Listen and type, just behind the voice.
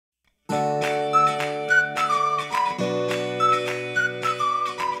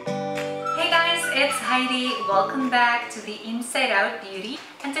Heidi, welcome back to the Inside Out Beauty,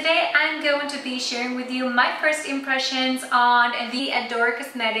 and today I'm going to be sharing with you my first impressions on the ADORE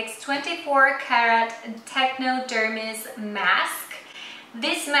Cosmetics 24 karat Techno-Dermis mask.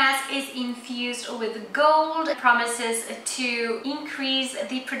 This mask is infused with gold, promises to increase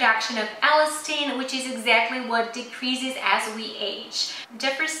the production of elastin, which is exactly what decreases as we age.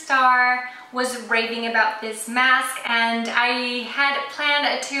 Jeffree Star was raving about this mask, and I had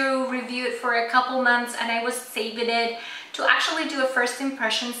planned to review it for a couple months, and I was saving it to actually do a first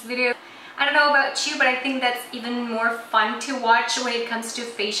impressions video. I don't know about you, but I think that's even more fun to watch when it comes to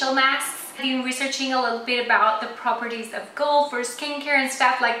facial masks. I've been researching a little bit about the properties of gold for skincare and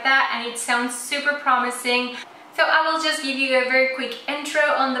stuff like that, and it sounds super promising. So I will just give you a very quick intro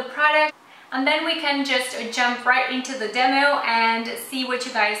on the product, and then we can just jump right into the demo and see what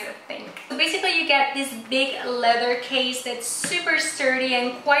you guys think. So basically you get this big leather case that's super sturdy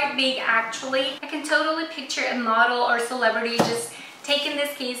and quite big actually. I can totally picture a model or celebrity just taking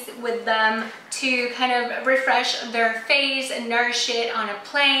this case with them to kind of refresh their face and nourish it on a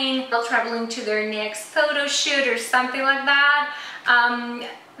plane while traveling to their next photo shoot or something like that.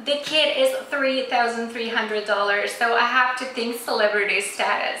 The kit is $3,300, so I have to think celebrity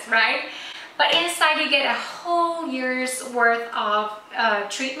status, right? But inside you get a whole year's worth of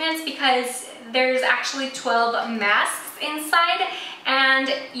treatments, because there's actually 12 masks inside,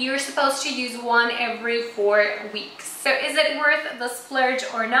 and you're supposed to use one every 4 weeks. So is it worth the splurge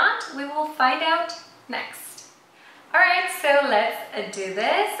or not? We will find out next. Alright, so let's do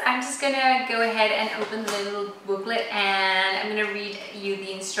this. I'm just gonna go ahead and open the little booklet, and I'm gonna read you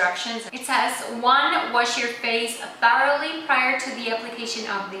the instructions. It says, 1. Wash your face thoroughly prior to the application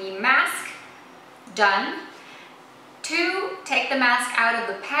of the mask. Done. 2. Take the mask out of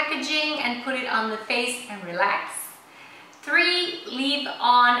the packaging and put it on the face and relax. 3. Leave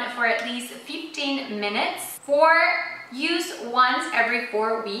on for at least 15 minutes. 4. Use once every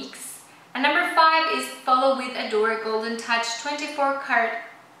 4 weeks. And number 5 is follow with ADORE Golden Touch 24 karat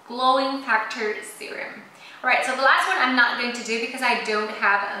Glowing Factor Serum. Alright, so the last one I'm not going to do because I don't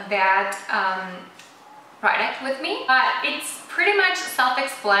have that product with me, but it's pretty much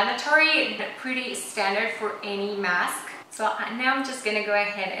self-explanatory, pretty standard for any mask. So now I'm just gonna go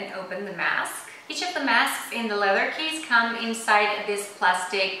ahead and open the mask. Each of the masks in the leather case come inside this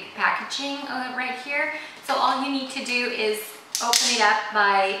plastic packaging right here. So all you need to do is open it up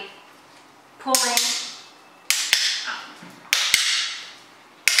by pulling.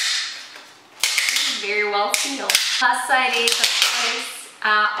 It's very well sealed. Plus side is, of course,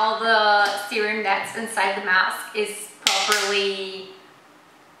 all the serum that's inside the mask is properly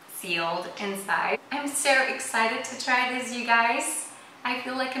sealed inside. I'm so excited to try this, you guys. I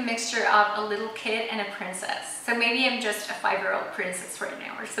feel like a mixture of a little kid and a princess. So maybe I'm just a 5-year-old princess right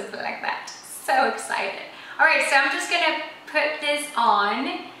now or something like that. So excited. Alright, so I'm just gonna put this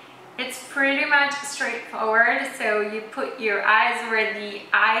on. It's pretty much straightforward. So you put your eyes where the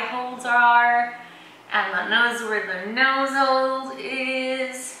eye holes are, and the nose where the nose hole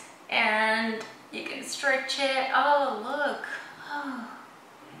is, and you can stretch it. Oh, look. Oh,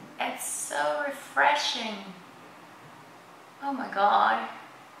 it's so refreshing. Oh my god.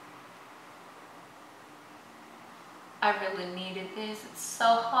 I really needed this. It's so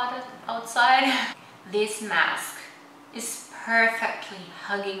hot outside. This mask is perfectly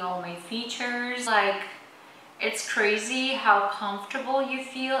hugging all my features. Like, it's crazy how comfortable you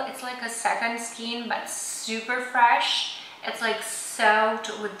feel. It's like a second skin, but super fresh. It's like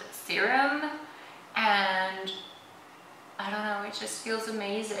soaked with serum, and I don't know, it just feels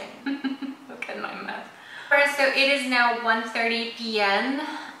amazing. Look at my mouth. Alright, so it is now 1:30 p.m.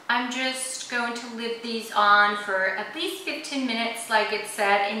 I'm just going to leave these on for at least 15 minutes like it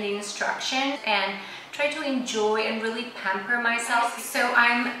said in the instructions, and try to enjoy and really pamper myself. So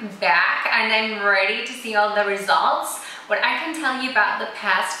I'm back and I'm ready to see all the results. What I can tell you about the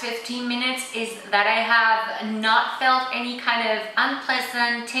past 15 minutes is that I have not felt any kind of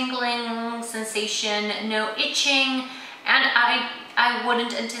unpleasant tingling sensation, no itching, and I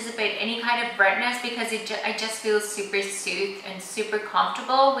wouldn't anticipate any kind of redness because I just feel super soothed and super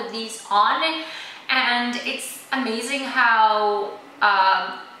comfortable with these on. And it's amazing how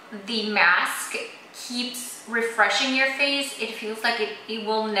the mask keeps refreshing your face. It feels like it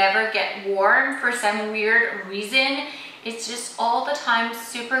will never get warm for some weird reason. It's just all the time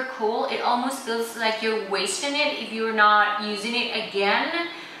super cool. It almost feels like you're wasting it if you're not using it again.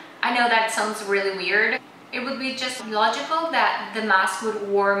 I know that sounds really weird. It would be just logical that the mask would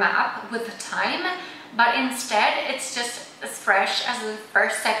warm up with the time, but instead it's just as fresh as the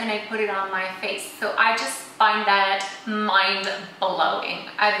first second I put it on my face. So I just find that mind-blowing.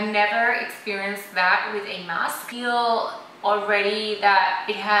 I've never experienced that with a mask. I feel already that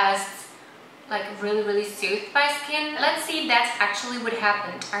it has like really soothed my skin. Let's see if that's actually what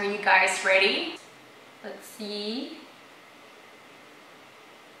happened. Are you guys ready? Let's see.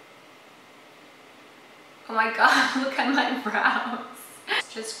 Oh my god, look at my brows.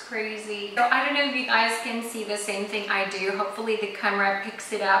 It's just crazy. So I don't know if you guys can see the same thing I do. Hopefully the camera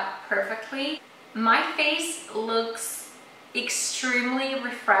picks it up perfectly. My face looks extremely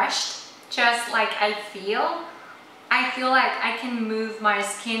refreshed, just like I feel. I feel like I can move my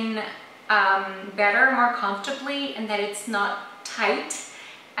skin better, more comfortably, and that it's not tight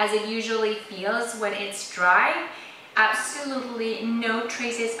as it usually feels when it's dry. Absolutely no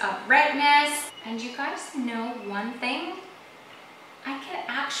traces of redness. And you guys know one thing? I can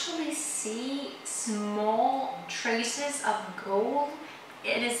actually see small traces of gold.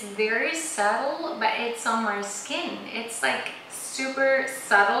 It is very subtle, but it's on my skin. It's like super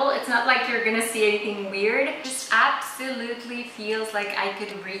subtle. It's not like you're gonna see anything weird. It just absolutely feels like I could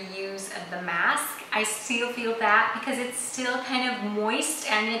reuse the mask. I still feel that because it's still kind of moist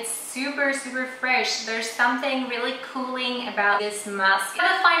and it's super fresh. There's something really cooling about this mask. The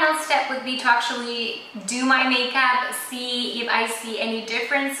final step would be to actually do my makeup, see if I see any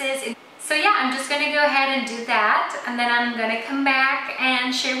differences. So yeah, I'm just gonna go ahead and do that, and then I'm gonna come back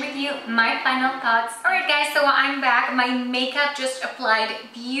and share with you my final thoughts. Alright guys, so I'm back. My makeup just applied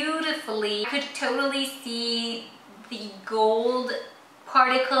beautifully. I could totally see the gold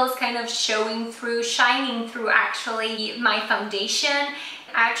particles kind of showing through, shining through actually my foundation.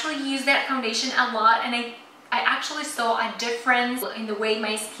 I actually use that foundation a lot, and I actually saw a difference in the way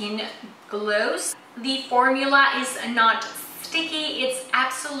my skin glows. The formula is not sticky. It's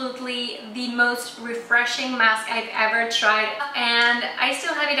absolutely the most refreshing mask I've ever tried, and I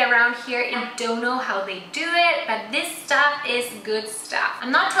still have it around here. I don't know how they do it, but this stuff is good stuff.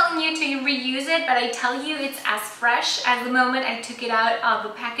 I'm not telling you to reuse it, but I tell you it's as fresh as the moment I took it out of the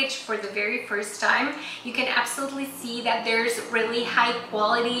package for the very first time. You can absolutely see that there's really high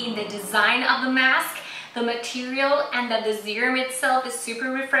quality in the design of the mask, the material, and that the serum itself is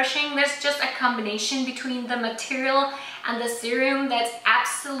super refreshing. There's just a combination between the material and the serum that's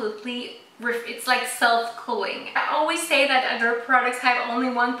absolutely, it's like self-cooling. I always say that ADORE products have only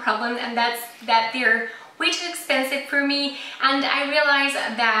one problem, and that's that they're way too expensive for me, and I realize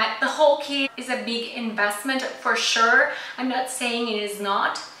that the whole kit is a big investment for sure. I'm not saying it is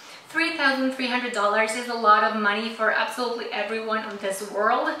not. $3,300 is a lot of money for absolutely everyone in this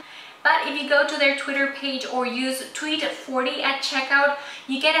world. But if you go to their Twitter page or use tweet40 at checkout,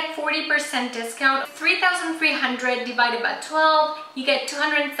 you get a 40% discount. 3,300 divided by 12, you get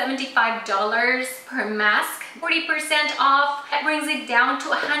 $275 per mask. 40% off, that brings it down to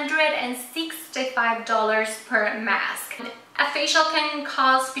 $165 per mask. A facial can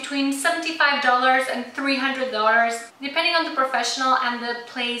cost between $75 and $300, depending on the professional and the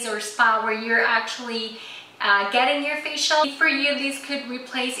place or spa where you're actually getting your facial. If for you this could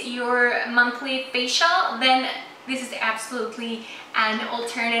replace your monthly facial, then this is absolutely an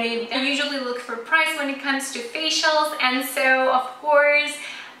alternative. I usually look for price when it comes to facials, and so of course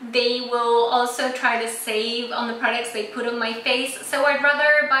they will also try to save on the products they put on my face. So I'd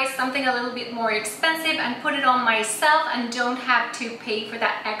rather buy something a little bit more expensive and put it on myself and don't have to pay for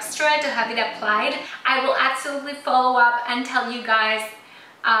that extra to have it applied. I will absolutely follow up and tell you guys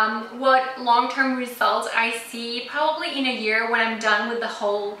what long-term results I see probably in a year when I'm done with the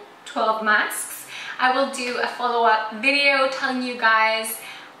whole 12 masks. I will do a follow-up video telling you guys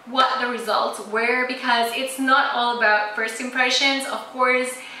what the results were, because it's not all about first impressions. Of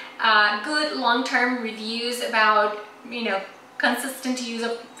course, good long-term reviews about, you know, consistent use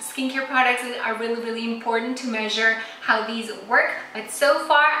of skincare products are really important to measure how these work. But so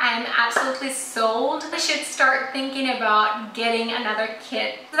far I'm absolutely sold. I should start thinking about getting another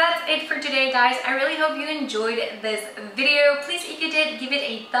kit. So that's it for today, guys. I really hope you enjoyed this video. Please, if you did, give it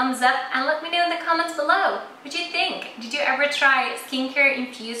a thumbs up and let me know in the comments below. What do you think? Did you ever try skincare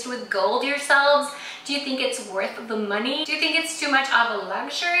infused with gold yourselves? Do you think it's worth the money? Do you think it's too much of a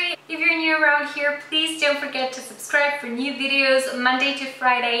luxury? If you're new around here, please don't forget to subscribe for new videos Monday to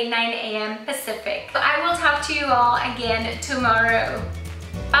Friday, 9 AM Pacific. So I will talk to you all again tomorrow.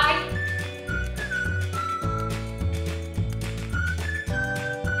 Bye!